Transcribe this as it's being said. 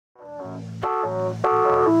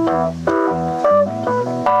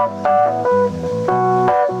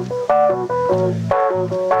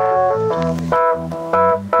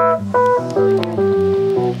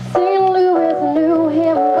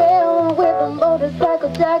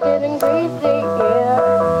Jacket and greasy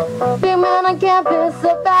hair. Big man on campus, a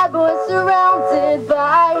bad boy surrounded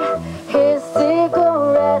by his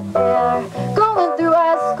cigarette air. Going through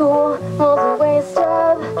high school was a waste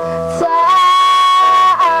of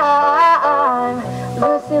time.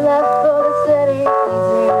 Lucy left for the city and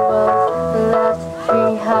he was left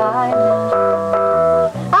behind.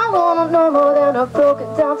 I wanna know more than a broken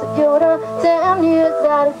down Toyota 10 years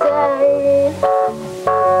out of date.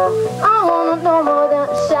 I wanna know more than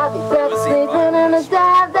a shabby bed, sleeping in a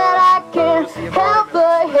dive that I can't help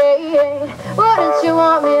but hate. Wouldn't you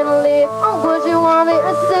want me to leave? Or would you want me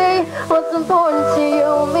to say what's important to you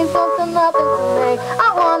means something nothing to me? I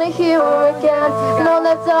wanna hear her again. No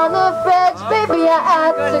left on the fridge, baby, I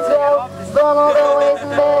had to go, but I'll always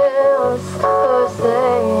miss her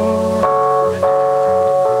saying.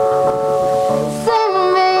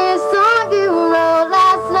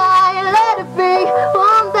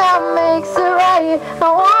 I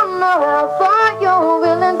wanna know how far you're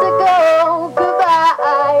willing to go.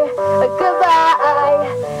 Goodbye, goodbye.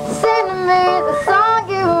 Sing to me the song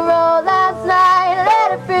you wrote last night. Let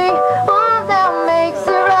it be one that makes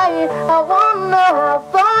it right. I wanna know how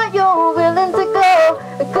far you're willing to go.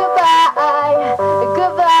 Goodbye,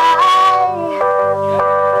 goodbye.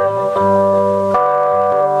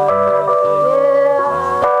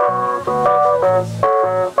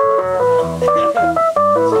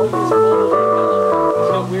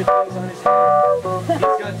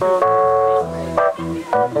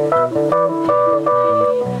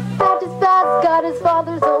 Baptist got his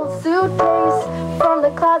father's old suitcase from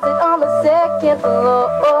the closet on the second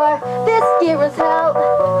floor. This year is hell,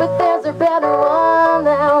 but there's a better one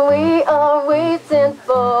that we are waiting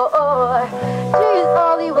for. She's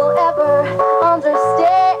all he will ever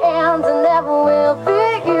understand and never will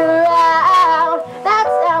figure out.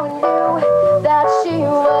 That's how he knew that she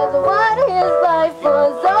was what his life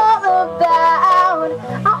was all about.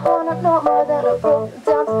 I wanna know more than a broken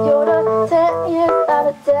down Toyota 10 years out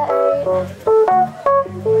of date.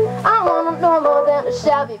 I wanna know more than a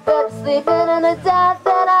shabby bed, sleeping in a dive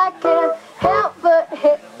that I can't help but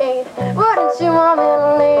hate. Wouldn't you want me to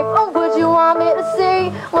leave? Or would you want me to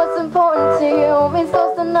see what's important to you means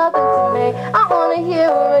close to nothing to me? I wanna hear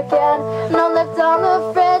her again. No left on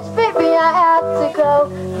the fridge, baby, I have to go,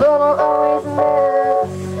 but I'll always miss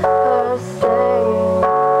her saying.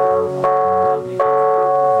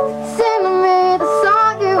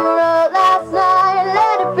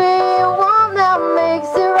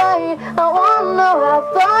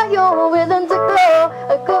 Willing to go,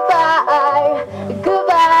 goodbye,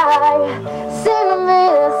 goodbye. Sing to me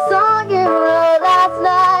the song you wrote last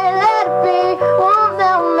night. Let it be one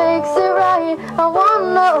that makes it right. I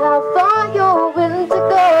wanna know how far you're willing to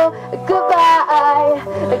go. Goodbye,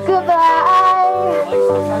 goodbye.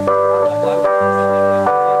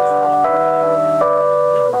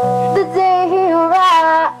 The day he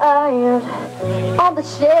arrived on the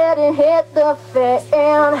shed and hit the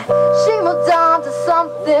fan, she moved on to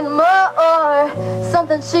something more,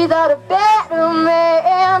 something she thought a better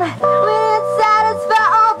man. We didn't satisfy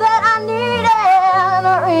all that I needed,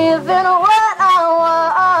 or even what I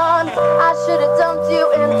want. I should have dumped you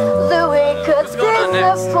in Louis, cause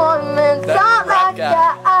disappointment's all I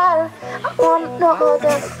got. I wanna know more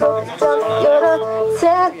than a broken down Toyota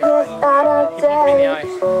 10 years out.